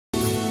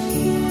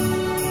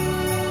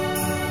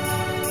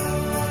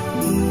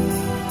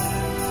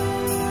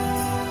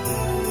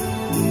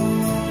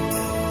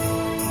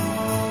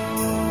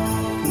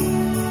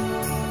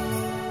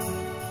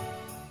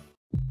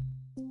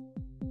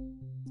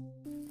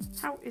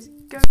How is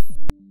it going?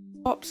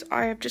 Ops,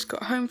 I have just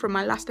got home from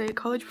my last day of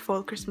college before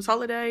the Christmas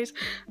holidays,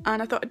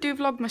 and I thought I'd do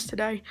Vlogmas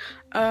today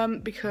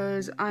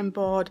because I'm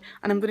bored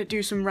and I'm going to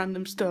do some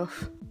random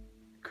stuff.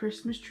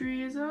 Christmas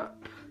tree is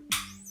up.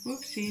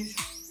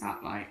 Whoopsies,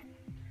 that light.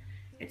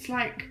 It's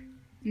like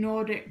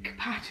Nordic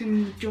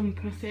pattern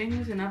jumper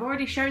things, and I've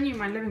already shown you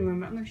my living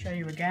room, but I'm going to show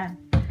you again.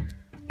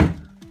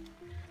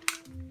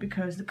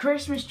 Because the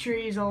Christmas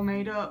tree is all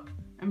made up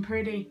and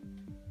pretty,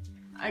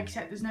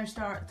 except there's no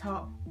star at the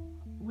top.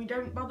 We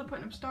don't bother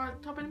putting a star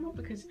at the top anymore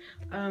because,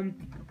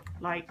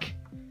 like,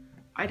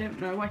 I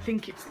don't know, I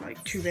think it's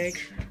like too big,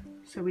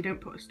 so we don't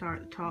put a star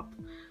at the top.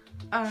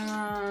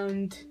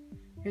 And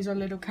here's our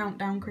little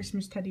countdown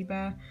Christmas teddy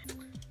bear,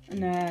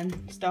 and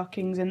then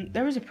stockings, and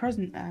there is a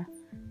present there.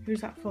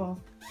 Who's that for?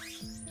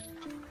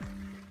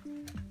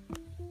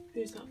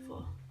 Who's that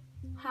for?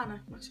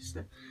 Hannah, my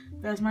sister.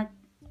 There's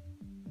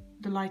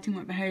the lighting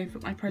won't behave,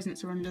 but my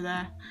presents are under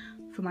there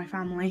for my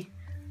family.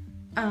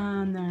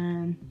 And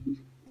then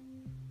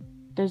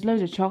there's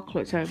loads of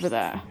chocolates over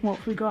there. What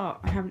have we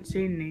got? I haven't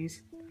seen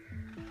these.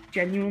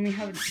 Genuinely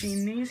haven't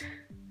seen these.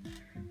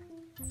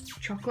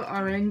 Chocolate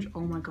orange,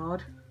 oh my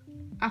god.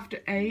 After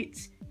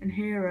 8 and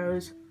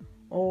Heroes,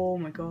 oh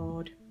my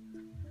god.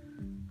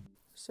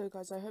 So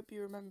guys, I hope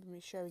you remember me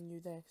showing you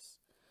this.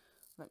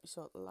 Let me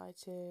sort the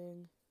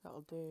lighting,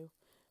 that'll do.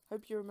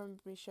 Hope you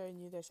remember me showing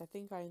you this. I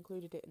think I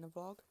included it in a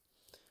vlog.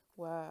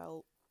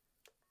 Well,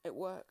 it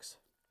works.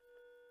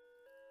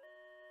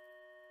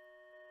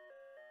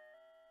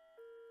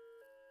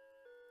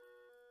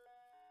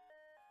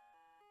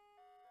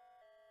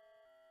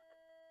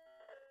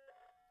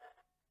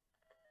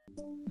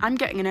 I'm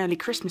getting an early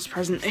Christmas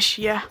present this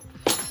year.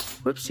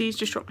 Whoopsies,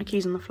 just dropped my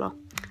keys on the floor.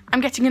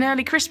 I'm getting an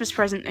early Christmas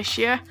present this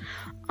year.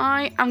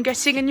 I am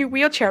getting a new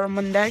wheelchair on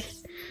Monday,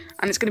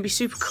 and it's going to be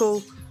super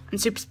cool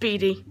and super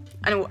speedy,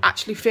 and it will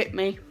actually fit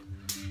me.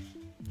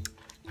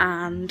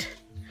 And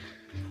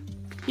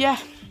yeah,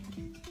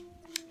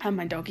 and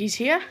my doggy's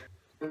here.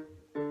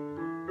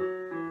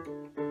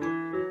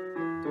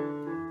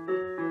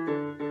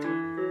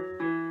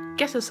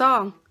 Guess a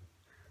song.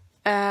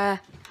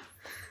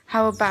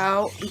 How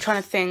about, I'm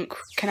trying to think,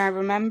 can I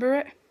remember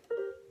it?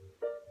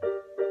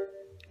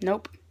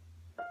 Nope.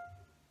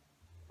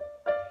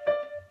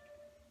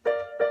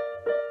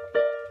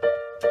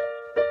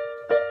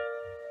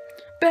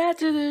 Back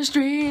to the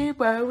street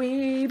where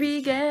we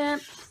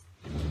began.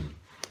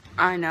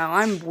 I know,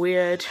 I'm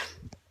weird.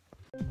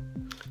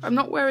 I'm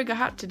not wearing a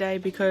hat today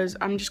because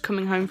I'm just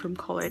coming home from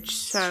college,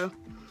 so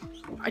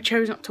I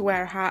chose not to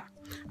wear a hat.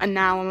 And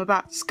now I'm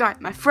about to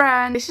Skype my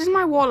friend. This is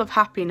my wall of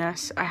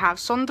happiness. I have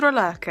Sondra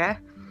Lurker,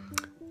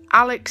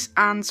 Alex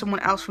and someone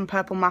else from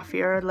Purple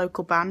Mafia, a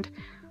local band,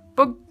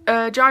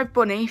 Jive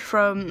Bunny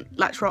from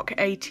Let's Rock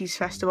 80s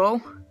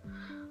Festival,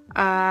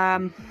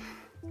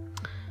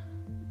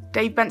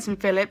 Dave Benson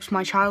Phillips,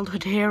 my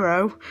childhood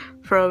hero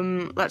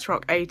from Let's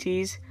Rock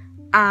 80s,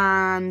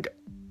 and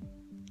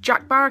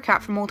Jack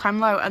Barakat from All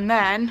Time Low. And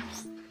then,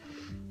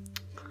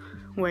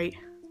 wait,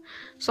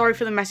 sorry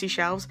for the messy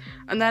shelves.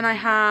 And then I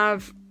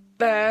have,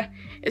 there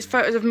is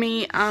photos of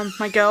me and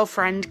my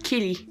girlfriend,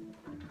 Killy.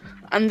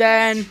 And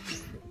then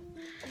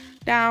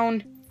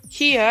down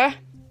here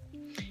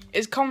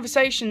is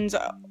conversations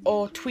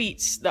or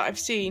tweets that I've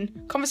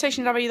seen.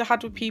 Conversations I've either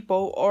had with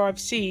people or I've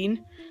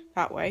seen,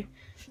 that way,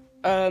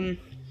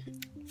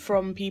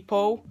 from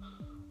people,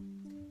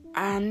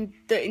 and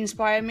that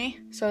inspire me.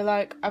 So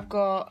like, I've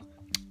got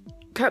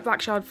Kurt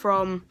Blackshard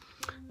from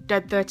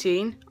Dead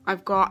 13.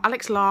 I've got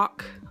Alex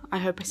Lark. I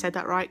hope I said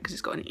that right because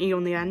it's got an E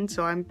on the end,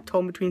 so I'm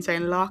torn between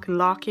saying Lark and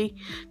Larky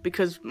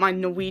because my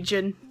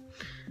Norwegian,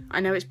 I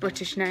know it's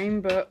British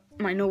name, but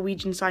my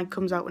Norwegian side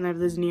comes out whenever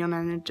there's an E on the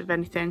end of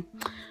anything.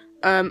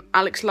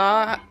 Alex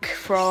Lark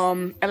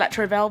from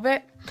Electro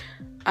Velvet.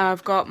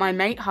 I've got my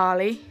mate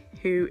Harley,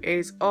 who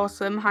is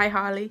awesome. Hi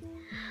Harley.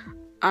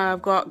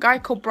 I've got a guy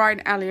called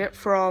Brian Elliott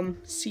from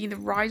See the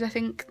Rise, I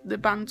think the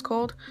band's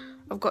called.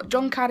 I've got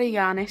John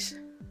Karigiannis.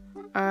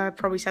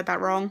 Probably said that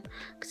wrong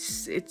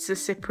because it's a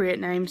Cypriot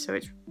name, so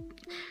it's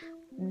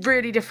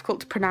really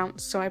difficult to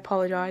pronounce, so I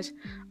apologise.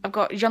 I've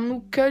got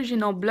Gianluca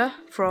Ginoble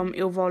from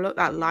Il Volo.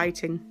 That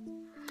lighting,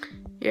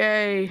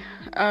 yay.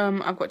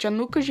 I've got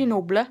Gianluca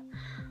Ginoble.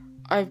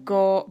 I've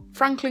got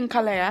Franklin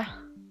Calea.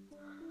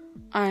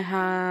 I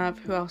have,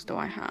 who else do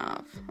I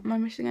have? Am I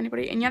missing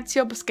anybody?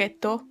 Ignazio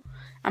Boschetto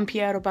and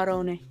Piero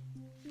Baroni.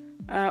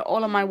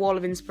 All on my wall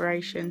of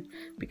inspiration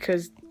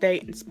because they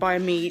inspire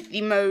me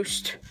the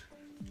most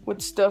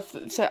with stuff.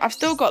 So I've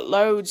still got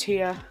loads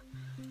here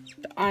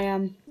that I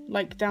am,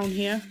 like, down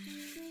here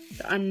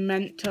that I'm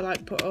meant to,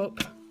 like, put up,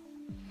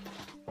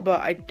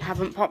 but I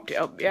haven't popped it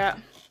up yet.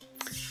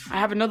 I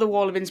have another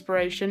wall of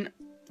inspiration.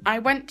 I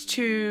went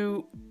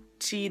to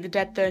see the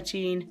Dead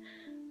 13,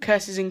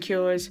 Curses and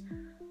Cures,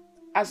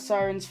 As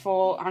Sirens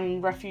Fall,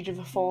 and Refuge of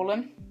the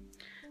Fallen.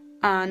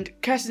 And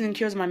Curses and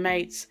Cures are my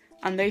mates,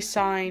 and they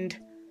signed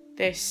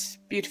this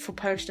beautiful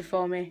poster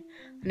for me,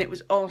 and it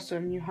was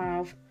awesome. You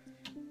have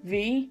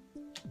V,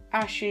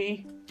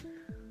 Ashy,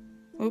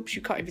 oops,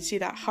 you can't even see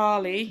that,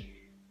 Harley,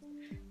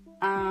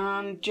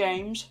 and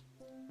James,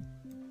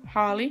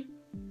 Harley,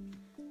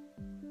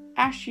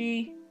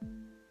 Ashy,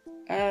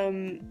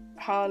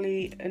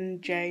 Harley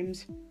and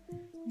James.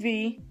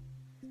 V,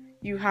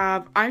 you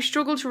have, I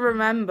struggle to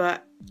remember,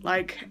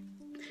 like,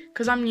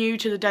 because I'm new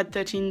to the Dead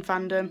 13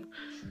 fandom,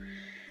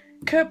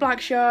 Kurt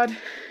Blackshard,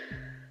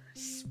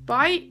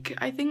 Spike,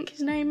 I think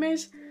his name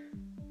is,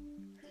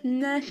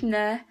 whose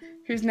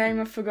name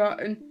I've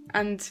forgotten,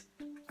 and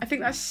I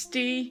think that's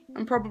Stee,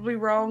 I'm probably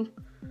wrong,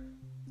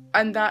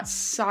 and that's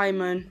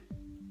Simon,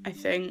 I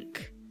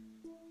think.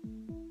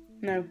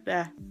 No,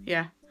 there,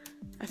 yeah.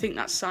 I think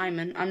that's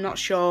Simon, I'm not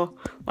sure.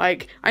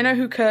 Like, I know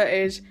who Kurt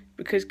is,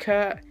 because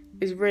Kurt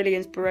is really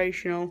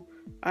inspirational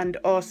and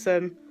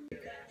awesome.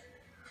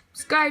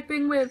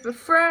 Skyping with a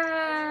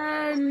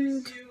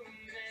friend!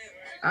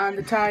 And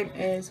the time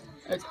is,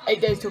 it's 8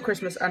 days till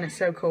Christmas, and it's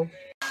so cool.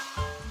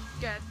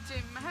 Get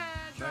in my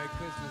head. Merry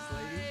Christmas,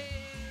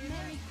 ladies.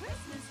 Merry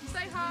Christmas.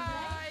 Say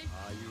hi.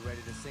 Are you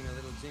ready to sing a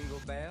little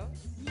jingle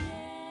bells? Yes.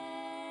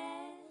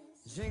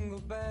 Jingle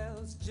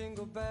bells,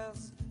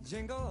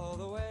 jingle all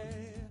the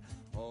way.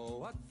 Oh,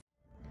 what?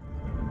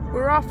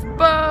 We're off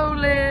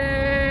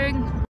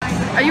bowling.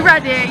 Are you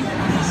ready?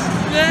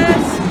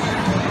 Yes.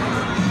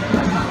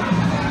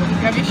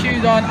 You have your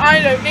shoes on. I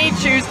don't need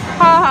shoes.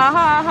 Ha ha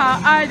ha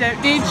ha. I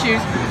don't need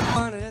shoes.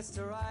 Fun it is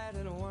to ride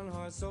in a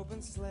one-horse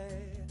open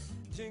sleigh.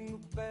 Jingle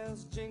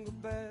bells,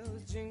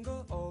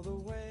 jingle all the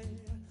way.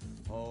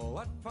 Oh,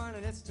 what fun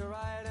it is to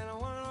ride in a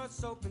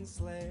one-horse open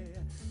sleigh.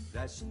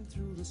 Dashing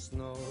through the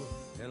snow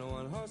in a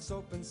one-horse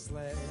open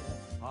sleigh.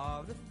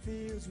 O'er the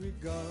fields we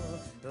go,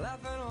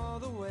 laughing all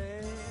the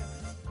way.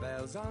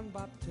 Bells on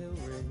bobtail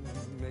ring,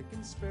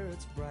 making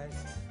spirits bright.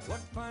 What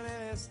fun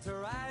it is to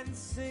ride and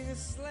sing a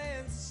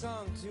sleighing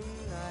song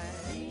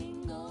tonight.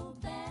 Jingle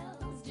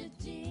bells,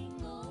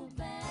 jingle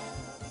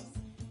bells,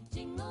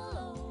 jingle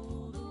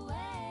all the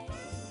way.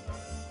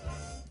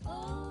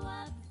 Oh,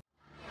 what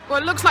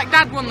Well, it looks like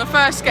Dad won the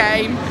first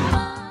game.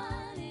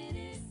 fun it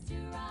is to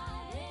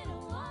ride in a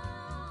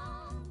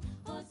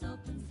one-horse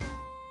open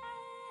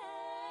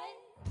sleigh.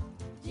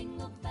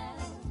 Jingle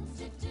bells,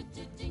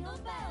 jingle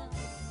bells,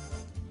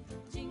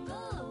 jingle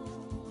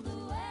all the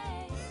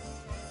way.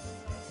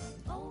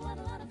 Oh, what a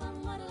lot of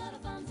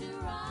fun to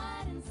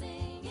ride and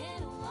sing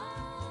in a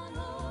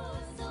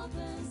one-horse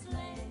open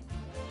sleigh.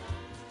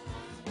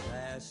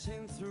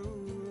 Dashing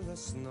through the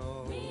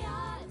snow We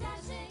are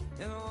dashing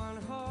in a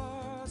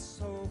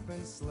one-horse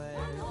open sleigh.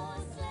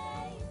 one-horse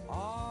sleigh.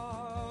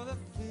 All the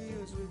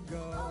fields we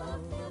go, All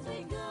the fields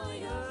we go,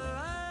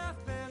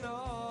 laughing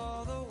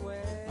all the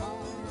way.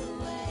 all the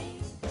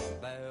way.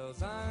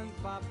 Bells on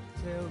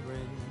bobtail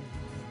ring,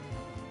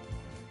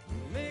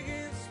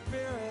 making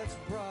spirits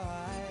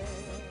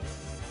bright.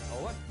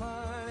 Oh, what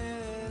fun it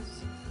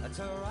is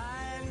to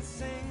ride and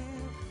sing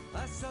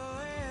a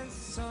sleighing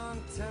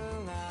song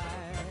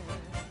tonight.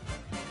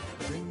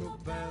 Jingle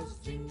bells,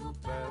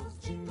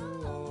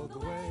 jingle all the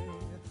way.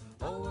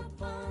 Oh, what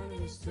fun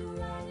it is to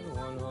ride in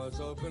one horse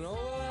open.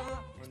 Oh,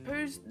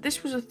 Suppose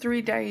this was a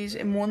 3 days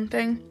in one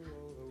thing,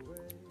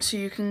 so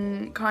you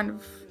can kind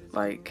of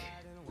like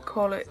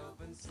call it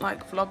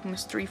like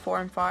Vlogmas 3, 4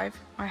 and 5.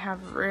 I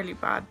have really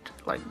bad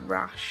like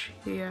rash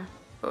here.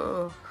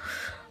 Oh.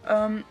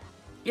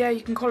 Yeah,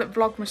 you can call it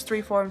Vlogmas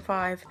 3, 4 and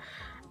 5,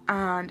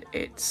 and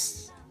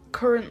it's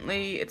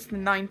currently it's the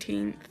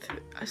 19th.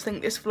 I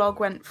think this vlog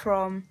went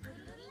from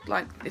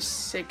like the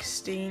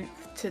 16th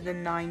to the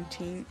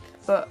 19th,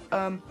 but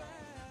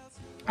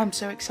I'm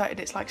so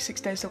excited. It's like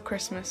 6 days till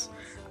Christmas,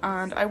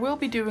 and I will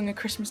be doing a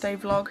Christmas Day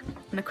vlog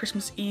and a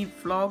Christmas Eve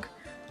vlog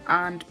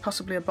and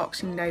possibly a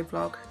Boxing Day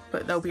vlog,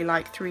 but they'll be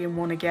like 3 in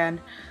 1 again,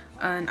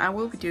 and I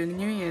will be doing a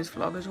New Year's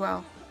vlog as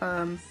well.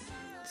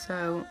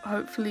 So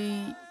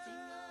hopefully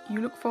you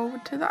look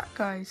forward to that,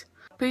 guys.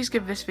 Please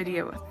give this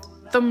video a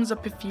thumbs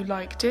up if you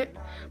liked it.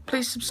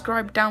 Please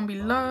subscribe down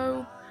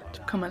below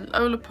to become a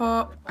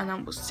Lollipop, and I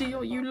will see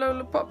all you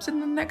Lollipops in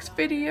the next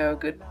video.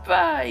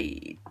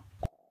 Goodbye.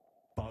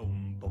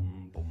 Boom,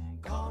 boom, boom.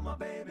 Call my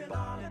baby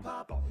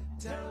lollipop.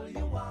 Tell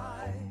you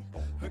why.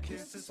 Her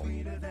kiss is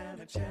sweeter than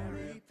a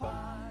cherry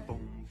pie.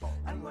 Boom, boom.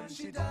 And when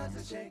she does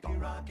a shaky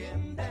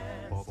rockin'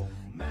 dance,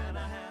 man,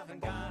 I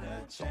haven't got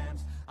a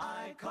chance.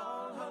 I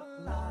call her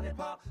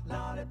lollipop,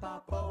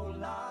 lollipop, oh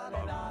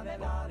lolly, lolly,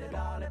 lolly,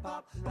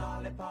 lollipop,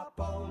 lollipop,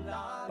 oh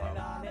lolly,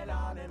 lolly,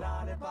 lolly,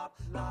 lollipop,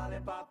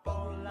 lollipop,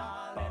 oh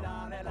lolly,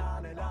 lolly,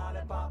 lolly,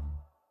 lollipop.